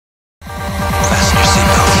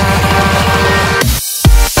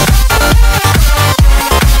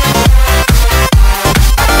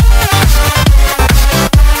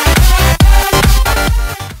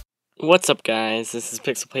What's up, guys? This is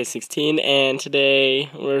PixelPlay16, and today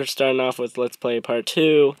we're starting off with Let's Play Part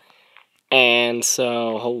 2. And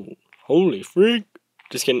so, holy freak!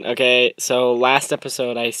 Just kidding. Okay, so last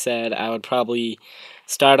episode I said I would probably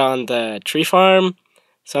start on the tree farm.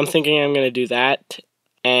 So I'm thinking I'm gonna do that.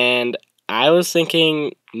 And I was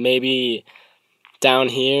thinking maybe down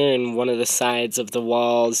here in one of the sides of the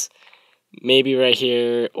walls, maybe right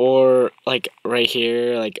here, or like right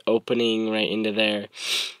here, like opening right into there.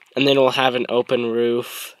 And then we'll have an open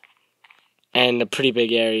roof and a pretty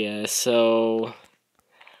big area, so...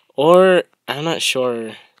 Or, I'm not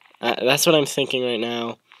sure. That's what I'm thinking right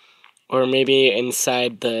now. Or maybe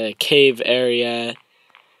inside the cave area.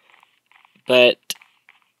 But,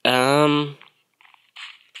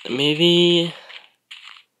 maybe...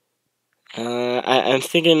 I'm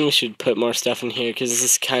thinking we should put more stuff in here, because this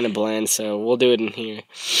is kind of bland, so we'll do it in here.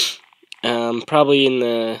 Probably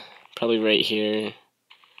right here.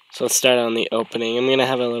 So let's start on the opening. I'm gonna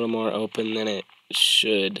have a little more open than it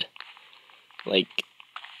should. Like,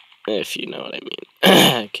 if you know what I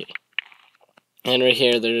mean. Okay. And right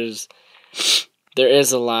here, there is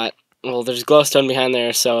a lot. Well, there's glowstone behind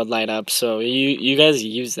there, so it'd light up. So you guys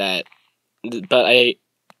use that. But I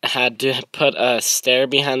had to put a stair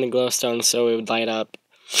behind the glowstone so it would light up,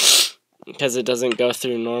 because it doesn't go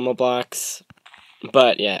through normal blocks.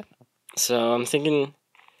 But yeah, so I'm thinking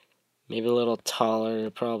maybe a little taller,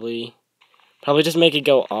 probably just make it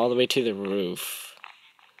go all the way to the roof.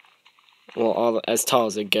 Well, as tall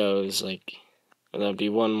as it goes, like, that'll be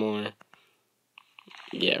one more.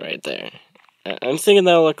 Yeah, right there. I'm thinking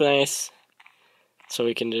that'll look nice. So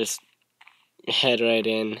we can just head right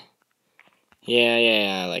in.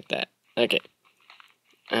 Yeah, I like that. Okay.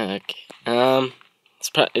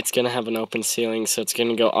 It's gonna have an open ceiling, so it's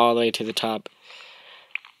gonna go all the way to the top.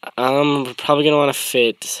 We're probably gonna want to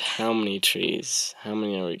fit how many trees? How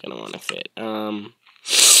many are we gonna want to fit?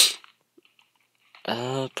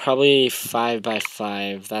 Probably 5 by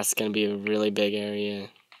 5. That's gonna be a really big area.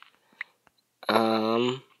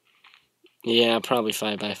 Yeah, probably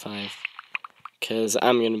 5 by 5. Because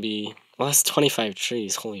I'm gonna be... Well, that's 25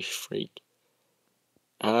 trees. Holy freak.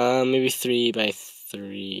 Maybe 3 by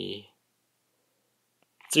 3.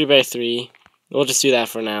 3 by 3. We'll just do that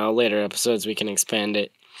for now. Later episodes we can expand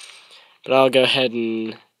it. But I'll go ahead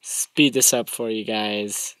and speed this up for you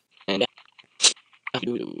guys. And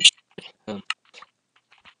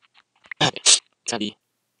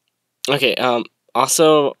okay,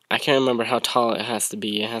 also, I can't remember how tall it has to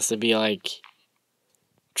be. It has to be like...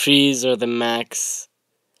 Trees are the max.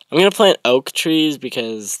 I'm gonna plant oak trees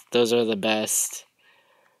because those are the best.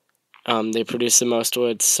 They produce the most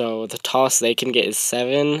wood, so the tallest they can get is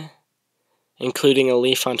 7, including a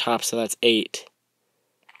leaf on top, so that's 8.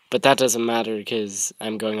 But that doesn't matter because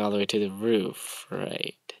I'm going all the way to the roof,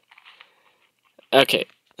 right? Okay,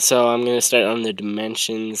 so I'm gonna start on the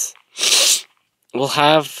dimensions. We'll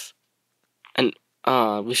have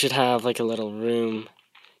we should have like a little room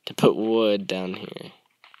to put wood down here.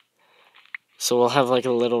 So we'll have like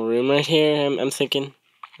a little room right here. I'm thinking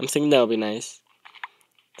that'll be nice.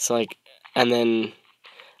 So like, and then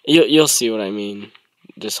you'll see what I mean.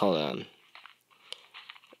 Just hold on.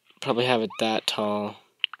 Probably have it that tall.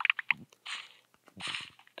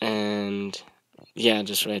 And yeah,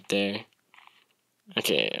 just right there.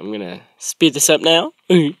 Okay, I'm gonna speed this up now.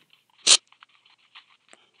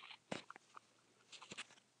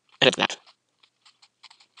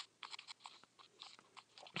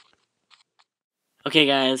 Okay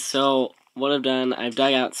guys, so what I've done, I've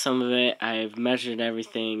dug out some of it, I've measured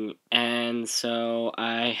everything, and so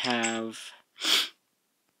I have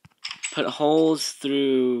put holes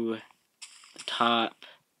through the top.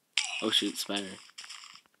 Oh shoot, spider.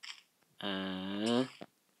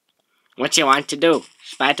 What you want to do,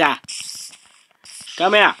 spider?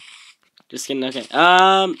 Come here. Just kidding, okay.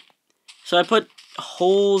 So I put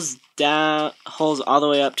holes all the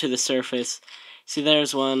way up to the surface. See,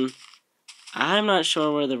 there's one. I'm not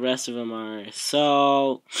sure where the rest of them are.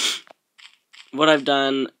 So, what I've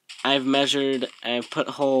done, I've measured, I've put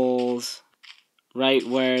holes right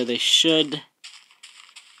where they should.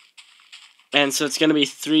 And so it's going to be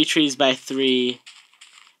 3 trees by 3.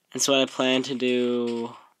 And so what I plan to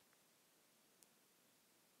do...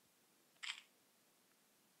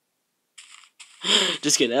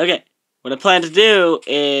 Just kidding, okay. What I plan to do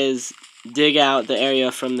is dig out the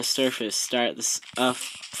area from the surface. Start this up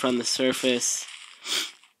from the surface.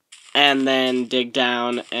 And then dig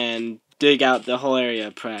down and dig out the whole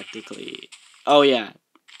area practically. Oh yeah.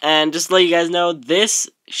 And just to let you guys know, this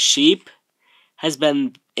sheep has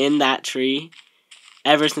been in that tree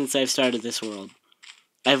ever since I've started this world.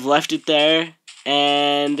 I've left it there,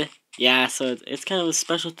 and yeah, so it's kind of a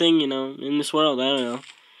special thing, you know, in this world. I don't know.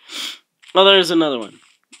 Oh, there's another one.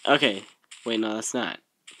 Okay. Wait, no, that's not.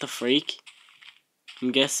 What the freak?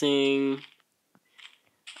 I'm guessing...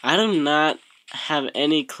 I do not have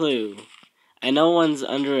any clue. I know one's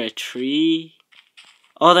under a tree.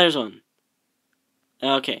 Oh, there's one.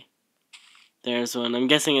 Okay. There's one. I'm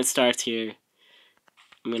guessing it starts here.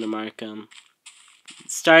 I'm gonna mark them. It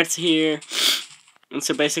starts here. And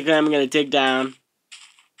so basically I'm gonna dig down.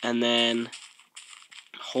 And then...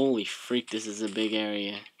 Holy freak, this is a big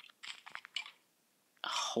area.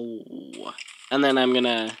 Oh. And then I'm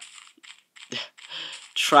gonna...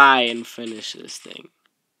 try and finish this thing.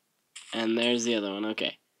 And there's the other one.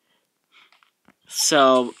 Okay.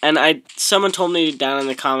 So, and someone told me down in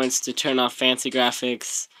the comments to turn off fancy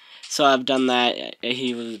graphics, so I've done that.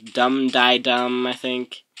 He was Dumb Die Dumb, I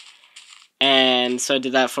think, and so I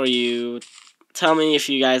did that for you. Tell me if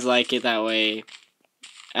you guys like it that way.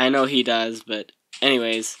 I know he does, but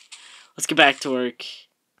anyways, let's get back to work.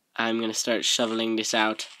 I'm gonna start shoveling this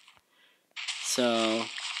out. So,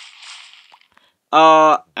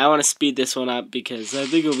 I want to speed this one up because I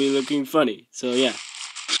think it'll be looking funny. So yeah.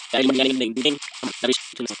 Whoops.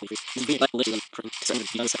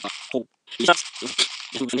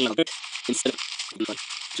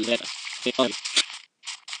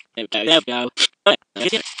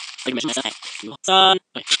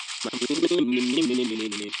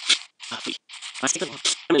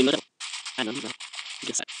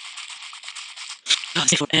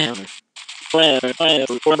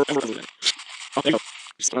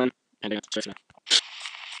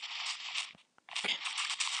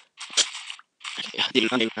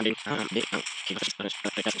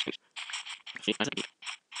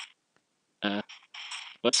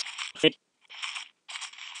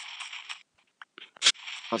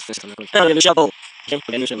 What's this one? Oh, get a shovel. Okay,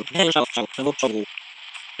 get a shovel. Hey, shovel.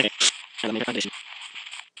 Okay, gotta make a foundation.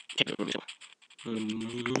 Okay, we're shovel.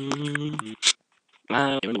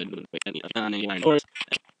 Wait, I need iron ores.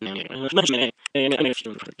 Now, I made a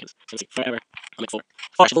few because it's like forever. I'll make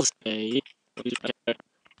four shovels. Okay.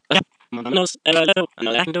 Okay. Come on, nose. I know that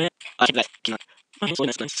I can do it. I can do that. Cannot. Okay, so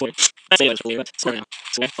nice. Sorry. I say I was believe it. Sorry now.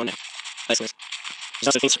 Swear. Phone now. I swear. There's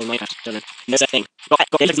also things from Minecraft, children. There's that thing. Go,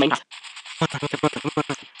 fix Minecraft.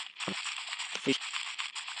 Freak.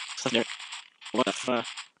 Stuff there. What the fuck?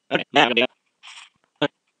 Okay, now I'm gonna be up.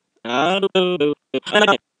 No. I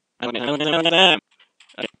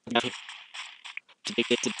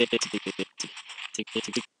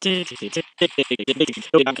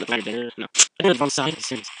did it wrong side.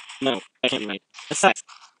 Serious. No, I can't be right. That sucks.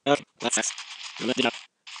 Okay, that sucks. I'm gonna do that.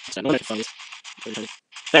 So I know what I can find this. There you go.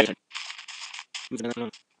 So I did.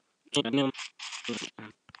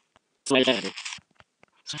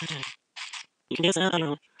 You can guess I don't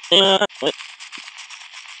know. What?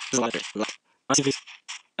 There's a lot of it. A lot. Honestly, please.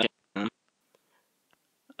 Okay.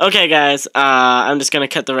 Okay, guys. I'm just gonna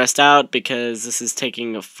cut the rest out because this is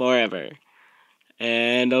taking forever.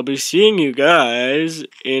 And I'll be seeing you guys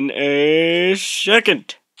in a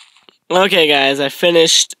second. Okay, guys. I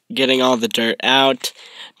finished getting all the dirt out.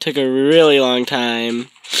 Took a really long time.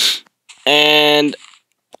 And...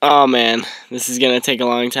 oh, man. This is gonna take a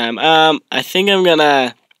long time. I think I'm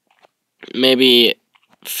gonna... maybe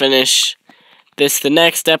finish this the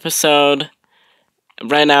next episode.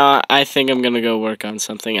 Right now, I think I'm gonna go work on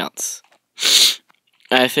something else.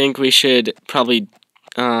 I think we should probably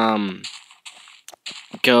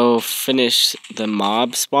go finish the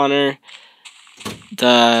mob spawner.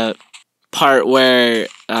 The part where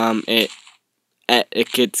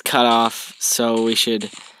it gets cut off, so we should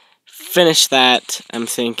finish that. I'm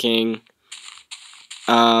thinking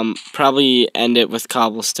probably end it with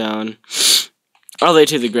cobblestone all the way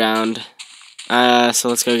to the ground. So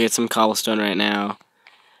let's go get some cobblestone right now.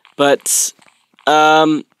 But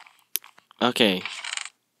okay.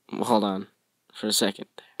 Well, hold on for a second.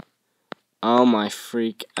 Oh my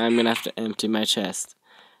freak, I'm gonna have to empty my chest.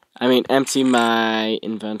 I mean, empty my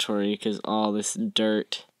inventory because all this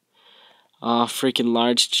dirt. Oh, freaking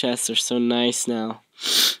large chests are so nice now.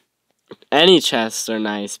 Any chests are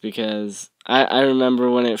nice because I remember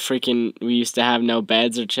when we used to have no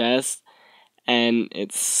beds or chests, and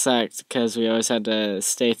it sucked because we always had to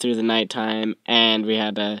stay through the nighttime and we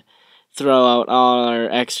had to throw out all our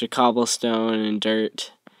extra cobblestone and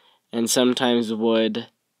dirt and sometimes wood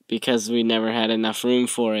because we never had enough room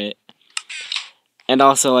for it. And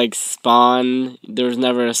also, like, spawn, there was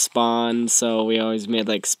never a spawn, so we always made,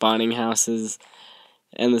 like, spawning houses,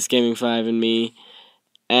 Endless Gaming 5 and me,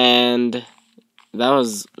 and that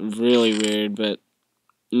was really weird, but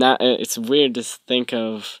it's weird to think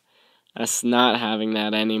of us not having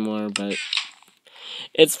that anymore, but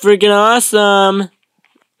It's freaking awesome!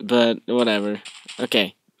 But, whatever.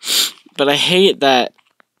 Okay. But I hate that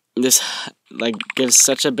this, like, gives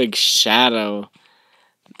such a big shadow.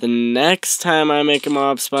 The next time I make a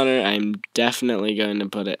mob spawner, I'm definitely going to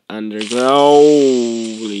put it underground.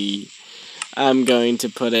 Holy. I'm going to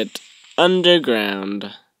put it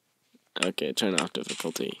underground. Okay, turn off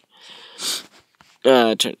difficulty.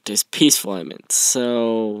 Turn to peaceful, I meant.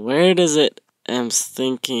 So, where does it... I'm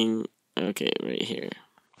thinking... Okay, right here.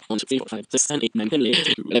 1, 2, 3, 4, 5, 6, 7, 8, 9, 10,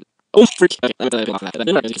 11. Oh, freak! Okay, I'm gonna off that. That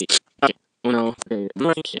didn't see. Okay. Oh no. Okay, I'm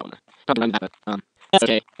not thinking. Not around that, but, that's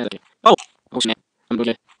okay. That's okay. Oh! Oh, snap. I'm doing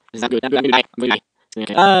good. Is that good? I'm gonna die. I'm gonna die.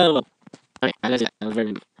 Okay. Well. Okay, I did that. That was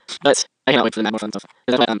very good. But, I cannot wait for the more fun stuff.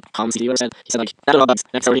 That's what, Palm CD said. He said, like, that all bugs.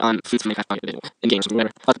 That's already on Fruits from Minecraft Pocket in games, or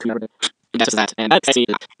whatever. I'll remember it. And that's just that. And that's actually,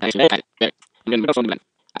 very. I'm gonna go from the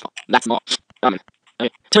That's all. That's all.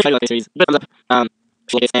 Okay. Tell me if you like this series. Good thumbs up.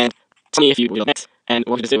 And tell me if you will next. And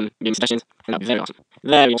what you just do and give me suggestions. And that'll be very awesome.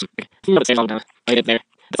 Very awesome. Okay. You know the stairs all down. I did there.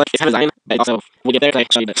 It's like, it's kind of design, but also, we'll get there, like,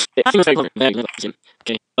 show you, but it actually was very clever. Very clever.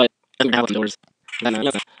 Okay. But, it doesn't have some doors. Then,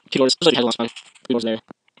 yeah, 2 doors. Just like it has a lot of fun. 2 doors there.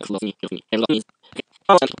 That's a little me. There's a lot of me. Okay.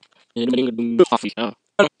 Oh, that's coffee. Oh.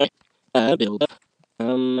 Okay. Build up.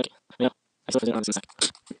 Okay. Yeah. I still have to do it on this in a sec.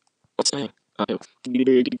 What's my name? Oh, build.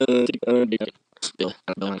 Build. Build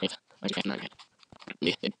on it. Okay, 9.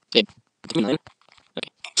 Big. 9. Okay.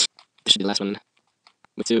 This should be the last one.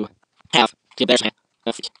 With 2. Half. Okay, there's half.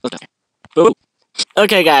 Let's go there. Boom.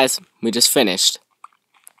 Okay, guys. We just finished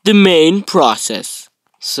the main process.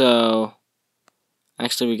 So,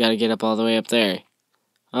 actually, we gotta get up all the way up there.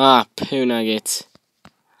 Ah, poo nuggets.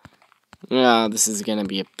 Ah, this is gonna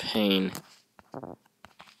be a pain.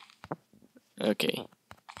 Okay.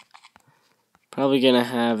 Probably gonna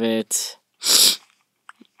have it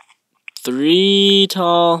 3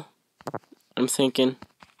 tall. I'm thinking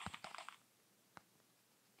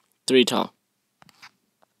 3 tall.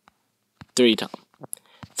 3 tall.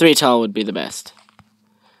 3 tall would be the best.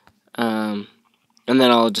 And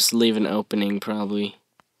then I'll just leave an opening probably.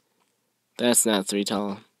 That's not 3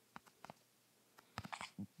 tall.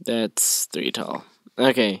 That's 3 tall.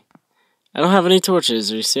 Okay. I don't have any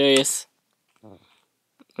torches. Are you serious?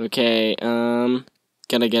 Okay,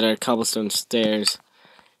 gotta get our cobblestone stairs.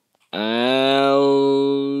 I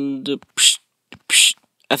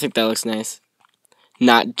think that looks nice.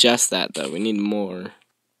 Not just that, though. We need more.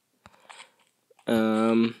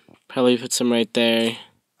 Probably put some right there.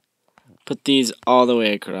 Put these all the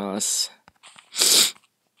way across.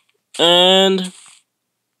 And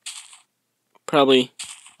probably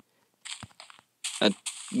a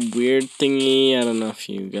weird thingy. I don't know if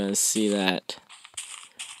you guys see that.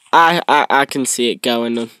 I can see it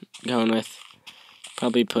going with.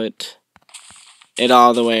 Probably put it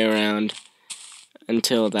all the way around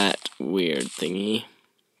until that weird thingy.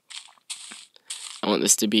 I want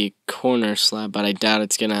this to be a corner slab, but I doubt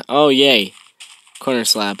it's gonna... Oh, yay! Corner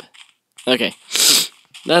slab. Okay.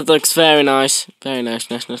 That looks very nice. Very nice,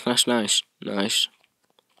 nice.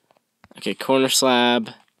 Okay, corner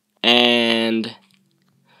slab. And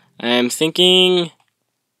I'm thinking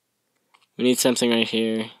we need something right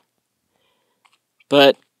here.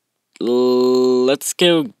 But let's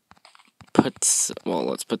go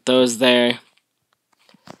let's put those there.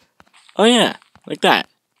 Oh yeah, like that.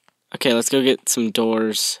 Okay, let's go get some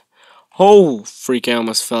doors. Oh, freak, I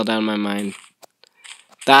almost fell down my mine.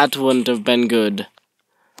 That wouldn't have been good.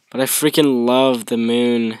 But I freaking love the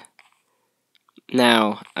moon.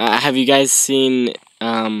 Now, have you guys seen,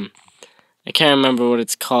 I can't remember what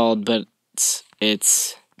it's called, but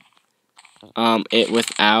it's it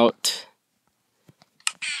without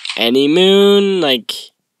any moon, like,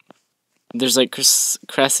 there's like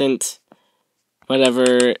crescent,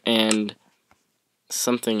 whatever, and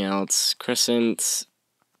something else, crescent,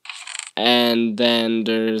 and then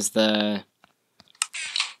there's the,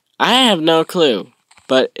 I have no clue,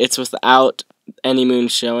 but it's without any moon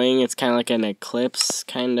showing. It's kind of like an eclipse,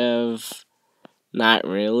 kind of, not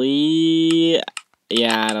really,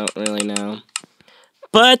 yeah, I don't really know,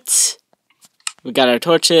 but we got our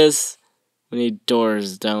torches. We need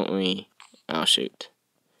doors, don't we? Oh, shoot.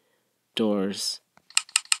 Doors.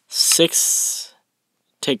 6.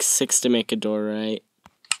 Takes 6 to make a door, right?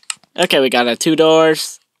 Okay, we got our 2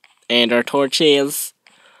 doors. And our torches.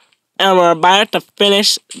 And we're about to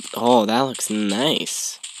finish. Oh, that looks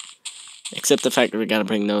nice. Except the fact that we gotta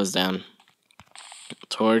bring those down.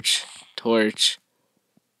 Torch.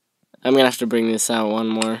 I'm gonna have to bring this out one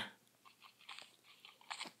more.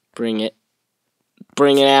 Bring it.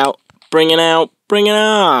 Bring it out. Bring it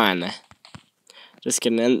on! Just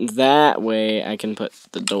kidding, and that way I can put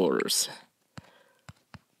the doors.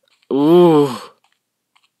 Ooh.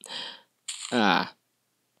 Ah.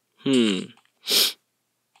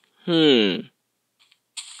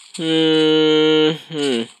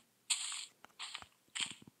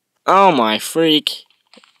 Oh my freak.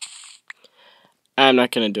 I'm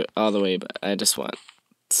not gonna do it all the way, but I just want...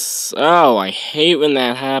 Oh, I hate when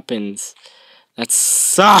that happens. That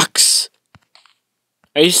sucks!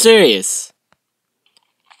 Are you serious?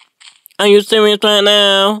 Are you serious right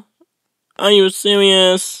now? Are you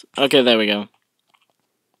serious? Okay, there we go.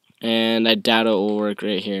 And I doubt it will work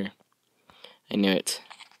right here. I knew it.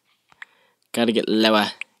 Gotta get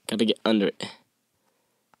lower. Gotta get under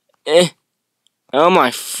it. Oh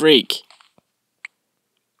my freak.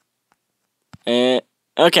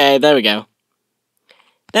 Okay, there we go.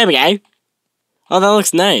 There we go. Oh, that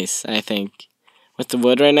looks nice, I think. With the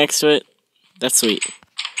wood right next to it. That's sweet.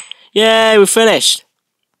 Yay, we finished!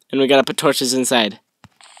 And we gotta put torches inside.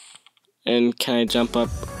 And can I jump up?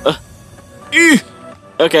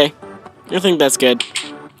 Okay. I think that's good.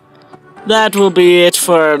 That will be it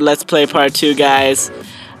for Let's Play Part 2, guys.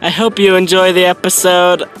 I hope you enjoy the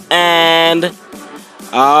episode, and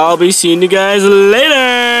I'll be seeing you guys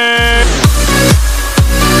later!